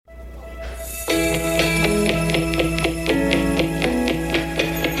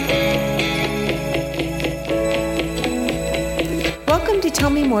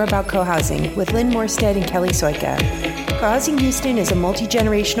more about co-housing with Lynn Morstead and Kelly Soika. Co-housing Houston is a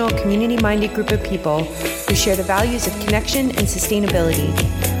multi-generational, community-minded group of people who share the values of connection and sustainability.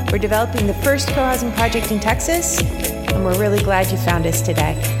 We're developing the first co-housing project in Texas, and we're really glad you found us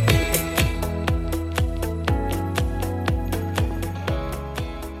today.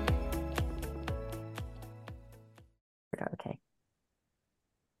 Okay.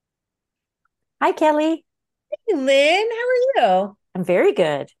 Hi, Kelly. Hey, Lynn, how are you? I'm very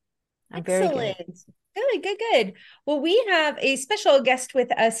good. I'm very Excellent. good. Good. Well, we have a special guest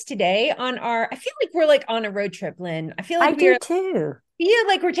with us today on I feel like we're like on a road trip, Lynn. I feel I like do too.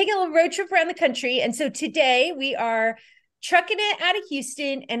 we're taking a little road trip around the country. And so today we are trucking it out of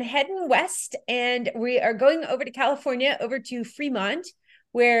Houston and heading west. And we are going over to California, over to Fremont,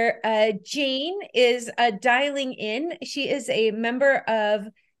 where Jane is dialing in. She is a member of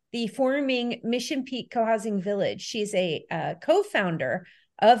the forming Mission Peak Co-Housing Village. She's a co-founder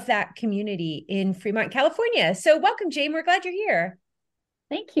of that community in Fremont, California. So welcome, Jane. We're glad you're here.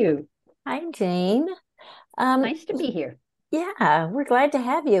 Thank you. Hi, Jane. Nice to be here. Yeah, we're glad to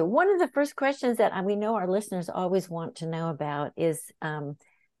have you. One of the first questions that we know our listeners always want to know about is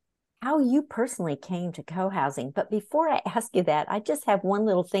how you personally came to co-housing. But before I ask you that, I just have one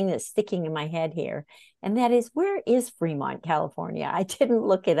little thing that's sticking in my head here, and that is, where is Fremont, California? I didn't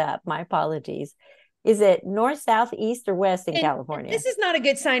look it up. My apologies. Is it north, south, east, or west in California? This is not a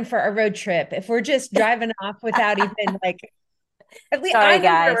good sign for a road trip if we're just driving off without even like, at least Sorry, I know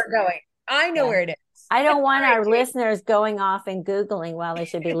guys. where we're going. I know where it is. I don't want All right, our Jane. listeners going off and Googling while they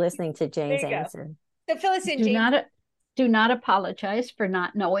should be listening to Jane's There you go. answer. So fill us in, Do Jane. not apologize for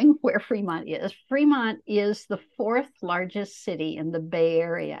not knowing where Fremont is. Fremont is the fourth largest city in the Bay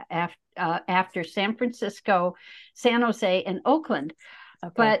Area after San Francisco, San Jose, and Oakland.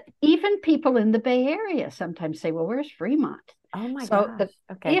 Okay. But even people in the Bay Area sometimes say, well, where's Fremont? Oh my gosh.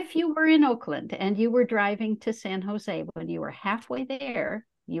 Okay. If you were in Oakland and you were driving to San Jose, when you were halfway there,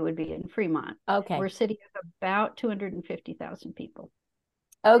 you would be in Fremont. Okay. We're a city of about 250,000 people.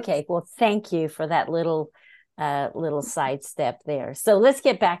 Okay. Well, thank you for that little sidestep there. So let's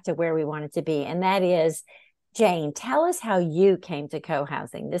get back to where we wanted to be. And that is, Jane, tell us how you came to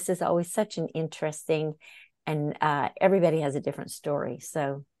co-housing. This is always such an interesting, and everybody has a different story.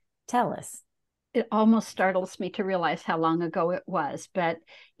 So tell us. It almost startles me to realize how long ago it was. But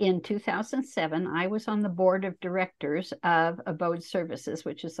in 2007, I was on the board of directors of Abode Services,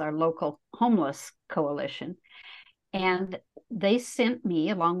 which is our local homeless coalition. And they sent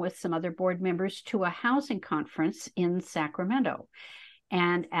me, along with some other board members, to a housing conference in Sacramento.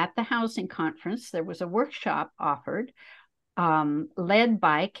 And at the housing conference, there was a workshop offered, led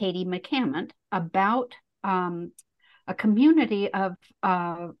by Katie McCammond, about a community of,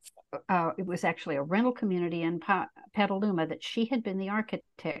 it was actually a rental community in Petaluma that she had been the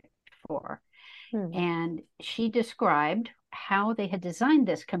architect for. And she described how they had designed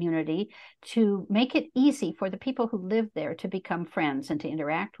this community to make it easy for the people who lived there to become friends and to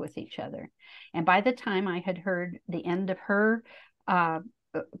interact with each other. And by the time I had heard the end of her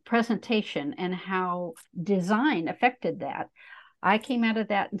presentation and how design affected that, I came out of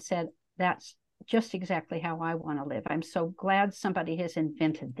that and said, that's just exactly how I want to live. I'm so glad somebody has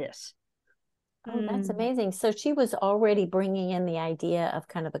invented this. Oh, that's amazing. So she was already bringing in the idea of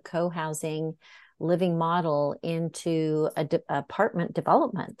kind of a co-housing living model into a apartment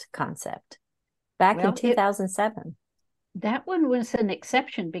development concept back in 2007. That one was an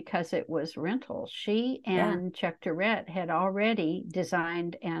exception because it was rental. She and Chuck Durrett had already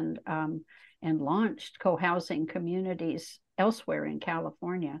designed and launched co-housing communities elsewhere in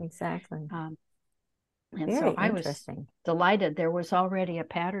California. Exactly. And Very so I was delighted there was already a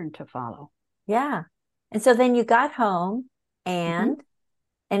pattern to follow. Yeah. And so then you got home and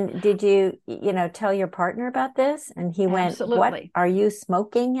did you tell your partner about this? And he went, Absolutely. What, are you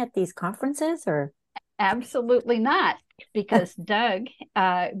smoking at these conferences or? Absolutely not, because Doug,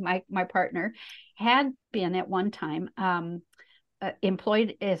 my partner, had been at one time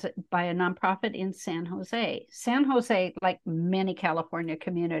employed by a nonprofit in San Jose. San Jose, like many California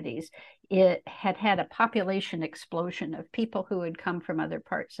communities, it had a population explosion of people who had come from other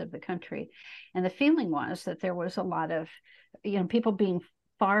parts of the country. And the feeling was that there was a lot of, people being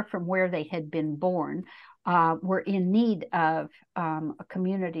far from where they had been born, were in need of a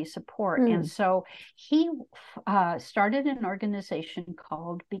community support. And so he started an organization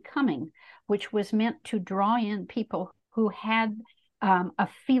called Becoming, which was meant to draw in people who had a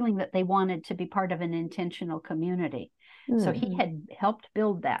feeling that they wanted to be part of an intentional community. So he had helped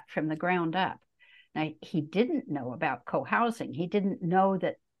build that from the ground up. Now, he didn't know about co-housing. He didn't know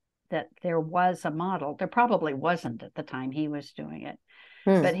that there was a model. There probably wasn't at the time he was doing it.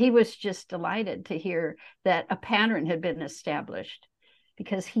 But he was just delighted to hear that a pattern had been established,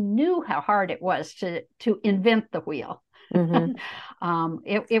 because he knew how hard it was to invent the wheel.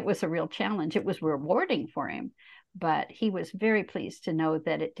 It was a real challenge. It was rewarding for him, but he was very pleased to know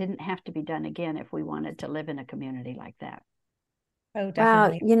that it didn't have to be done again if we wanted to live in a community like that. Oh, Wow,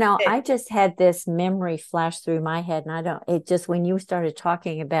 definitely. I just had this memory flash through my head, and it just, when you started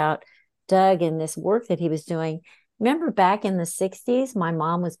talking about Doug and this work that he was doing, remember back in the 60s, my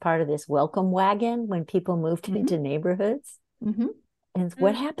mom was part of this welcome wagon when people moved into neighborhoods. And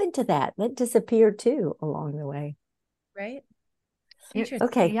what happened to that? That disappeared too along the way. Right.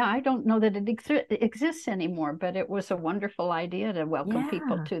 Okay. Yeah, I don't know that it exists anymore, but it was a wonderful idea to welcome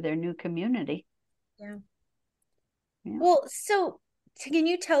people to their new community. Yeah. Well, so can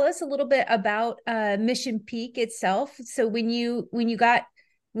you tell us a little bit about Mission Peak itself? So when you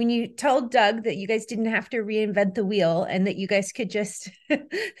told Doug that you guys didn't have to reinvent the wheel and that you guys could just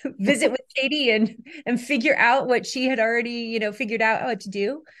visit with Katie and figure out what she had already, figured out how to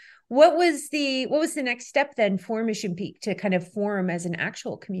do, what was the next step then for Mission Peak to kind of form as an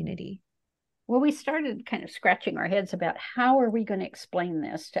actual community? Well, we started kind of scratching our heads about how are we going to explain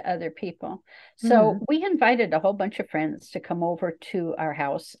this to other people. So we invited a whole bunch of friends to come over to our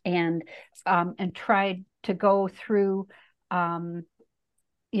house and tried to go through,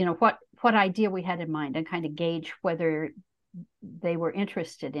 what idea we had in mind and kind of gauge whether they were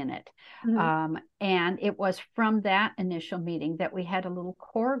interested in it. And it was from that initial meeting that we had a little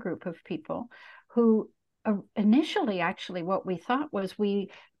core group of people who initially, actually, what we thought was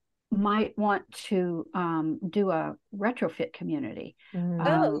we might want to do a retrofit community.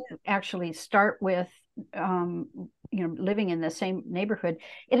 Actually start with living in the same neighborhood.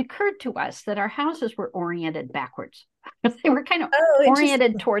 It occurred to us that our houses were oriented backwards. They were kind of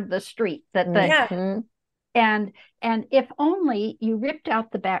oriented toward the street. And if only you ripped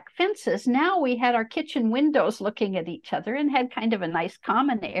out the back fences, now we had our kitchen windows looking at each other and had kind of a nice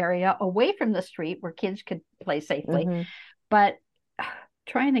common area away from the street where kids could play safely. But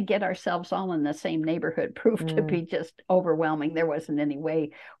trying to get ourselves all in the same neighborhood proved to be just overwhelming. There wasn't any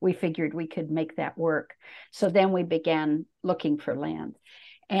way we figured we could make that work. So then we began looking for land.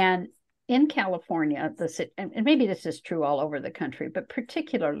 And in California, and maybe this is true all over the country, but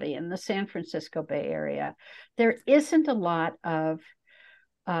particularly in the San Francisco Bay Area, there isn't a lot of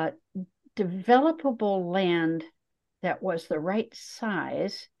developable land that was the right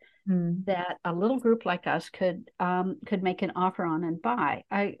size that a little group like us could make an offer on and buy.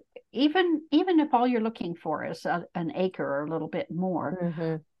 Even if all you're looking for is an acre or a little bit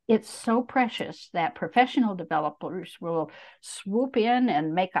more, it's so precious that professional developers will swoop in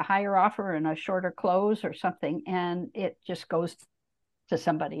and make a higher offer and a shorter close or something, and it just goes to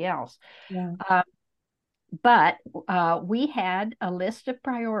somebody else. But we had a list of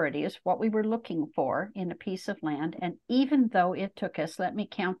priorities, what we were looking for in a piece of land. And even though it took us, let me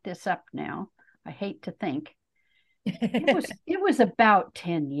count this up now, I hate to think, it was about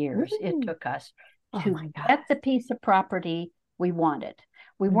 10 years it took us to get the piece of property we wanted.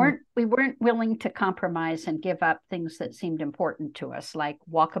 We weren't willing to compromise and give up things that seemed important to us, like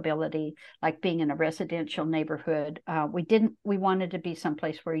walkability, like being in a residential neighborhood. We wanted to be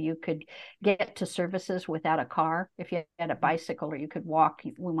someplace where you could get to services without a car. If you had a bicycle or you could walk,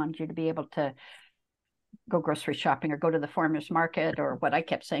 we wanted you to be able to go grocery shopping or go to the farmer's market, or what I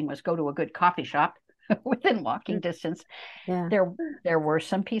kept saying was go to a good coffee shop within walking distance. There were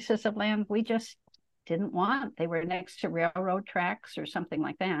some pieces of land we just didn't want. They were next to railroad tracks or something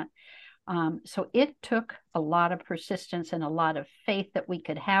like that. So it took a lot of persistence and a lot of faith that we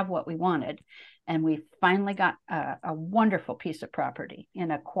could have what we wanted. And we finally got a wonderful piece of property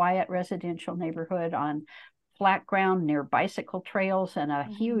in a quiet residential neighborhood on flat ground near bicycle trails and a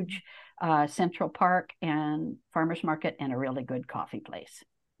huge central park and farmer's market and a really good coffee place.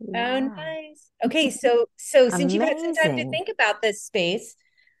 Oh, nice. Okay, so since you've had some time to think about this space,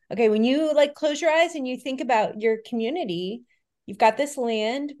 okay, when you close your eyes and you think about your community, you've got this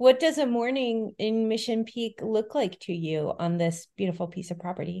land. What does a morning in Mission Peak look like to you on this beautiful piece of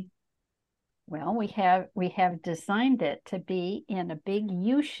property? Well, we have designed it to be in a big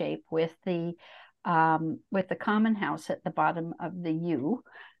U shape with the common house at the bottom of the U.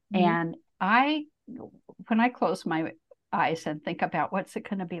 And when I close my eyes and think about what's it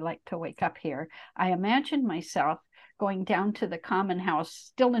going to be like to wake up here, I imagine myself going down to the common house,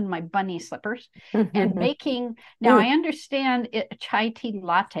 still in my bunny slippers, and making, now I understand chai tea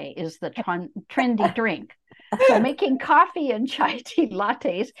latte is the trendy drink. So making coffee and chai tea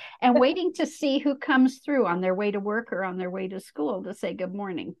lattes and waiting to see who comes through on their way to work or on their way to school to say good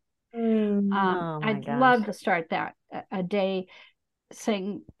morning. I'd love to start that a day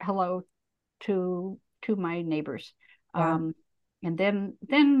saying hello to my neighbors. Yeah. And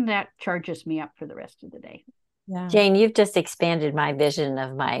then that charges me up for the rest of the day. Yeah. Jane, you've just expanded my vision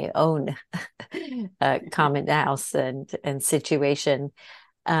of my own common house and situation.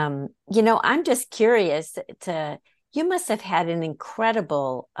 I'm just curious you must have had an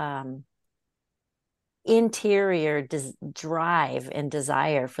incredible interior drive and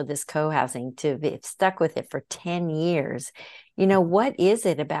desire for this co-housing to be stuck with it for 10 years. What is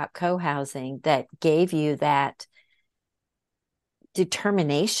it about co-housing that gave you that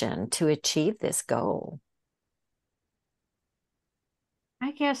determination to achieve this goal?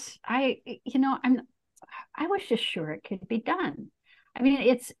 I guess I was just sure it could be done. I mean,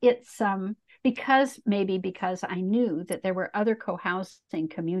 it's because I knew that there were other co-housing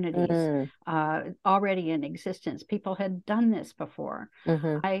communities Mm, already in existence. People had done this before.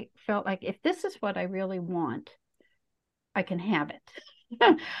 hmm I felt like if this is what I really want, I can have it.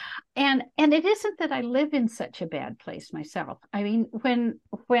 And it isn't that I live in such a bad place myself. I mean, when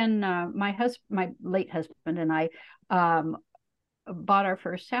my late husband and I bought our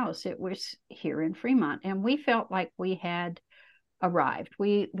first house, it was here in Fremont, and we felt like we had arrived.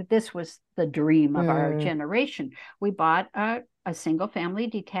 This was the dream of our mm, generation. We bought a single family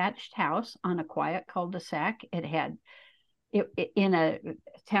detached house on a quiet cul-de-sac. It in a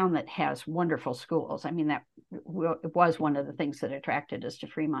town that has wonderful schools. I mean, that was one of the things that attracted us to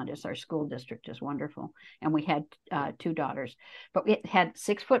Fremont. Is our school district is wonderful, and we had two daughters. But it had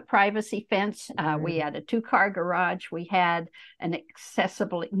 6-foot privacy fence. We had a 2-car garage. We had an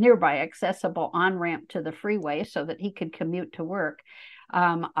nearby accessible on ramp to the freeway so that he could commute to work.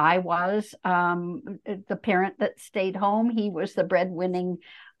 I was the parent that stayed home. He was the breadwinning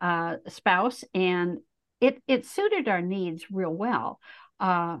spouse, and it suited our needs real well.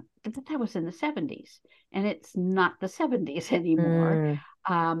 But that was in the 70s, and it's not the 70s anymore.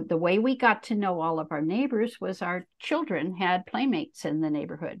 mm, The way we got to know all of our neighbors was our children had playmates in the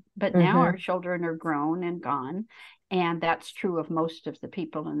neighborhood, but now our hmm children are grown and gone. And that's true of most of the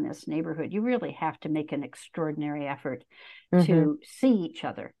people in this neighborhood. You really have to make an extraordinary effort hmm to see each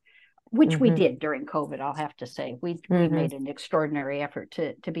other, which we hmm did during COVID. I'll have to say we hmm made an extraordinary effort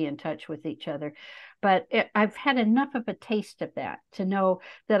to be in touch with each other. But I've had enough of a taste of that to know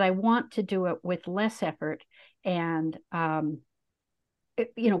that I want to do it with less effort, and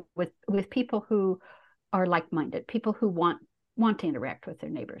with people who are like-minded, people who want to interact with their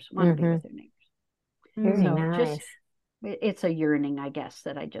neighbors, want to be hmm with their neighbors. Very Mm. So just nice. it's a yearning, I guess,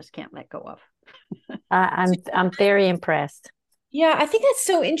 that I just can't let go of. I'm very impressed. Yeah, I think that's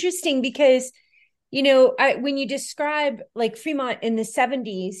so interesting because, when you describe like Fremont in the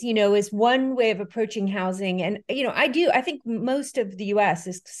 70s, is one way of approaching housing. And, I think most of the US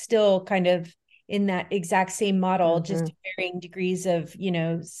is still kind of in that exact same model, just hmm varying degrees of,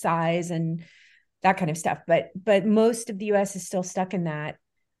 size and that kind of stuff. But most of the US is still stuck in that.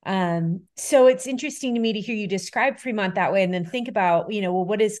 So it's interesting to me to hear you describe Fremont that way and then think about, well,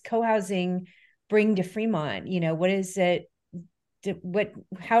 what does co-housing bring to Fremont? What is it?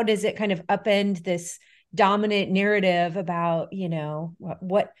 How does it kind of upend this dominant narrative about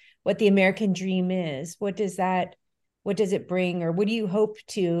what the American dream is? What does it bring, or what do you hope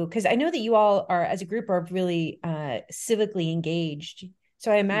to, because I know that you all are as a group are really civically engaged,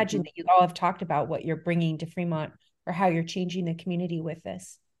 so I imagine Mm-hmm. that you all have talked about what you're bringing to Fremont or how you're changing the community with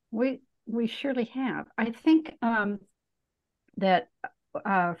this. We surely have. I think that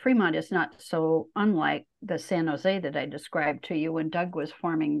Fremont is not so unlike the San Jose that I described to you when Doug was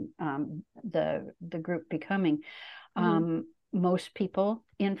forming the group Becoming. Mm-hmm. Most people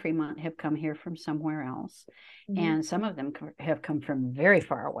in Fremont have come here from somewhere else, Mm-hmm. and some of them have come from very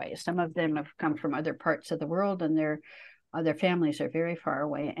far away. Some of them have come from other parts of the world, and their families are very far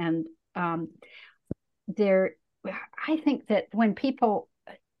away. And there, I think that when people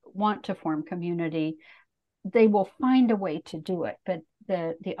want to form community, they will find a way to do it, but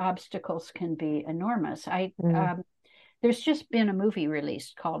the obstacles can be enormous. mm There's just been a movie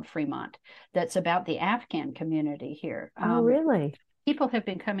released called Fremont that's about the Afghan community here. Oh, really? People have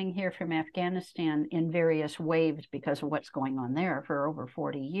been coming here from Afghanistan in various waves because of what's going on there for over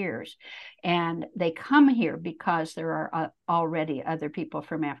 40 years. And they come here because there are already other people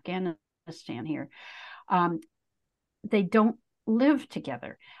from Afghanistan here. Um, they don't live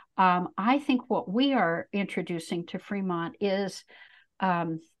together. I think what we are introducing to Fremont is a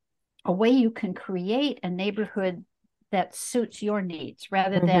way you can create a neighborhood that suits your needs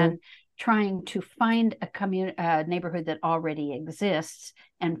rather hmm than trying to find a neighborhood that already exists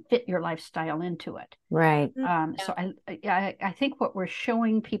and fit your lifestyle into it. Right. So I think what we're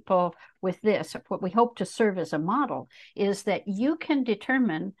showing people with this, what we hope to serve as a model, is that you can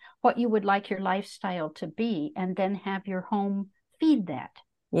determine what you would like your lifestyle to be, and then have your home feed that.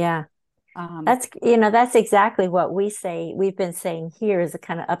 Yeah. That's exactly what we've been saying here, is a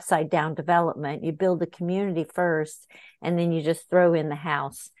kind of upside down development. You build the community first, and then you just throw in the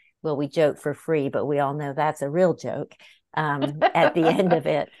house. Well, we joke for free, but we all know that's a real joke at the end of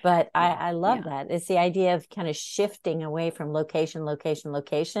it. But I love that. It's the idea of kind of shifting away from location to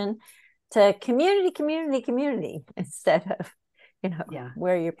community instead of,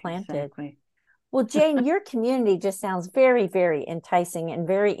 where you're planted. Exactly. Well, Jane, your community just sounds very, very enticing and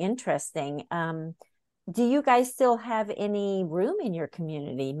very interesting. Do you guys still have any room in your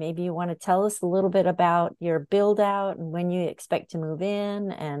community? Maybe you want to tell us a little bit about your build out and when you expect to move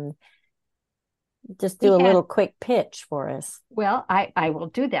in, and just do a little quick pitch for us. Well, I will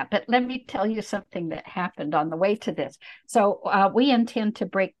do that. But let me tell you something that happened on the way to this. So we intend to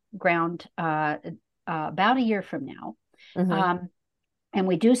break ground about a year from now. Mm-hmm. And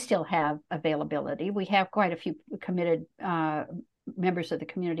we do still have availability. We have quite a few committed members of the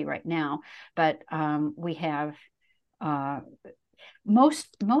community right now, but we have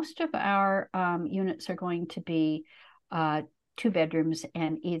most of our units are going to be 2 bedrooms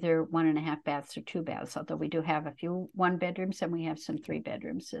and either 1.5 baths or 2 baths, although we do have a few 1 bedrooms and we have some 3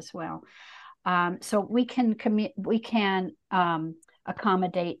 bedrooms as well. So we can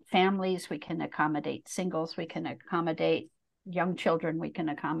accommodate families, we can accommodate singles, we can accommodate young children, we can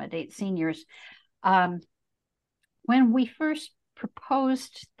accommodate seniors. When we first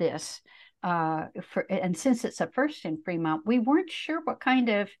proposed this, and since it's a first in Fremont, we weren't sure what kind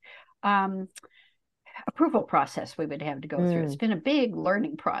of approval process we would have to go through. It's been a big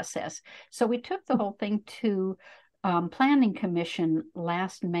learning process. So we took the whole thing to Planning Commission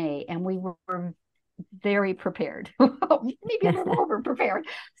last May, and we were very prepared, maybe a little over prepared,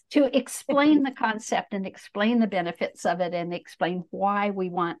 to explain the concept and explain the benefits of it and explain why we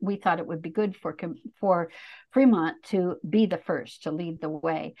thought it would be good for Fremont to be the first, to lead the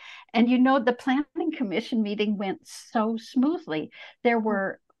way. And the Planning Commission meeting went so smoothly. There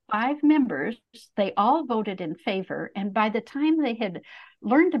were 5 members, they all voted in favor. And by the time they had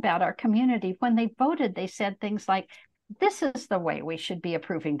learned about our community, when they voted, they said things like, "This is the way we should be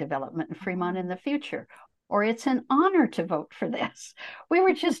approving development in Fremont in the future," or "It's an honor to vote for this." We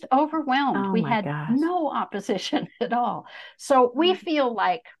were just overwhelmed. We had no opposition at all. So we feel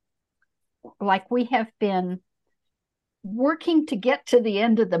like we have been working to get to the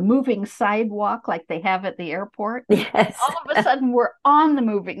end of the moving sidewalk like they have at the airport. Yes. All of a sudden we're on the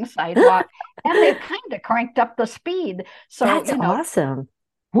moving sidewalk and they kind of cranked up the speed. So that's awesome.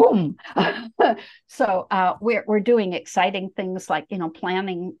 Boom. So we're doing exciting things like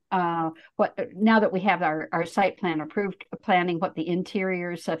planning what, now that we have our site plan approved, planning what the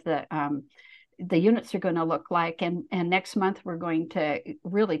interiors of the units are going to look like, and next month we're going to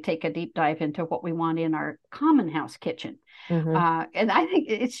really take a deep dive into what we want in our common house kitchen. Mm-hmm. And I think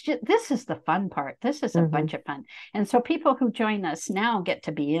this is the fun part. This is a bunch of fun, and so people who join us now get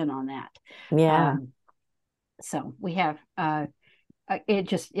to be in on that. Yeah. So we have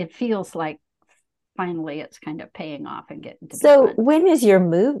it feels like finally it's kind of paying off and getting to so be fun. When is your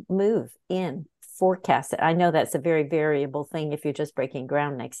move in forecasted? I know that's a very variable thing if you're just breaking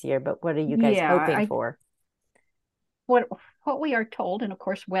ground next year, but what are you guys hoping for? What we are told, and of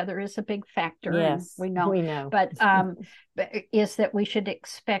course weather is a big factor. Yes, we know. But is that we should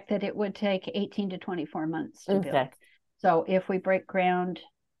expect that it would take 18 to 24 months to build. So if we break ground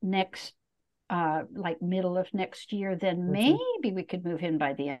next like middle of next year, then maybe we could move in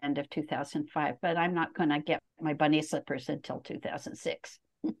by the end of 2005, but I'm not going to get my bunny slippers until 2006.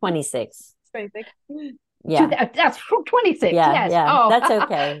 26. 26. Yeah. That's 26. Yeah, yes. Yeah. Oh, that's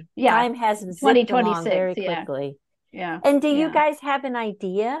okay. Yeah. Time has zipped along very quickly. Yeah. And do you guys have an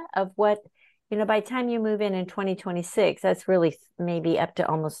idea of what, by the time you move in 2026, that's really maybe up to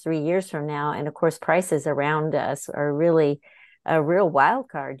almost 3 years from now. And of course, prices around us are really a real wild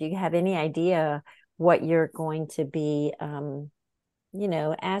card. Do you have any idea what you're going to be,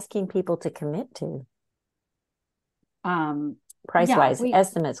 asking people to commit to? Price-wise,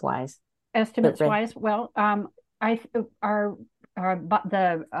 estimates-wise. Well,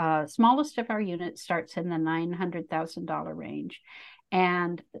 the smallest of our units starts in the $900,000 range,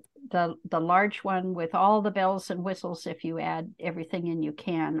 and the large one with all the bells and whistles, if you add everything in you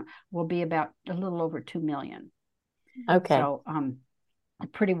can, will be about a little over $2 million. Okay. So a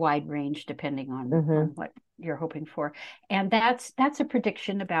pretty wide range depending on you're hoping for. And that's a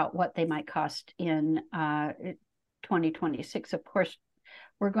prediction about what they might cost in 2026. Of course,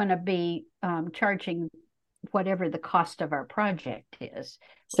 we're going to be charging whatever the cost of our project is.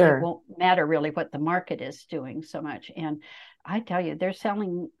 Sure. It won't matter really what the market is doing so much. And I tell you, they're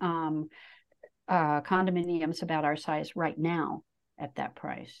selling condominiums about our size right now at that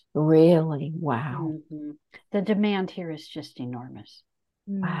price. Really? Wow. Mm-hmm. The demand here is just enormous.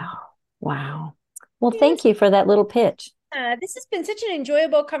 Wow. Wow. Well, thank you for that little pitch. This has been such an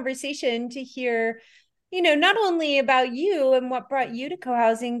enjoyable conversation to hear, not only about you and what brought you to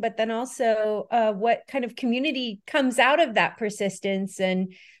co-housing, but then also what kind of community comes out of that persistence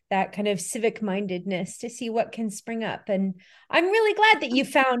and that kind of civic mindedness to see what can spring up. And I'm really glad that you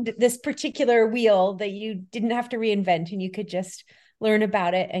found this particular wheel that you didn't have to reinvent and you could just learn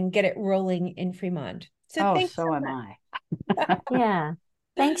about it and get it rolling in Fremont. So thanks so am much. I. Yeah.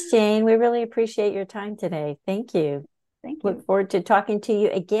 Thanks, Jane. We really appreciate your time today. Thank you. Thank you. Look forward to talking to you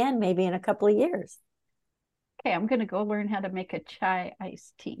again, maybe in a couple of years. Okay, I'm going to go learn how to make a chai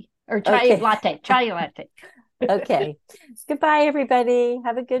iced tea or chai latte. Okay. Goodbye, everybody.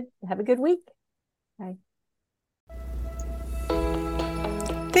 Have a good week. Bye.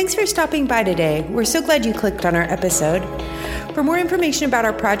 Thanks for stopping by today. We're so glad you clicked on our episode. For more information about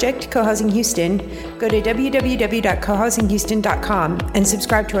our project, Co-Housing Houston, go to www.cohousinghouston.com and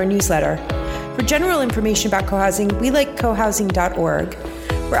subscribe to our newsletter. For general information about co-housing, we like cohousing.org.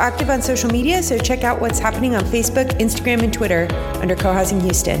 We're active on social media, so check out what's happening on Facebook, Instagram, and Twitter under Co-Housing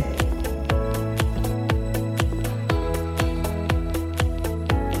Houston.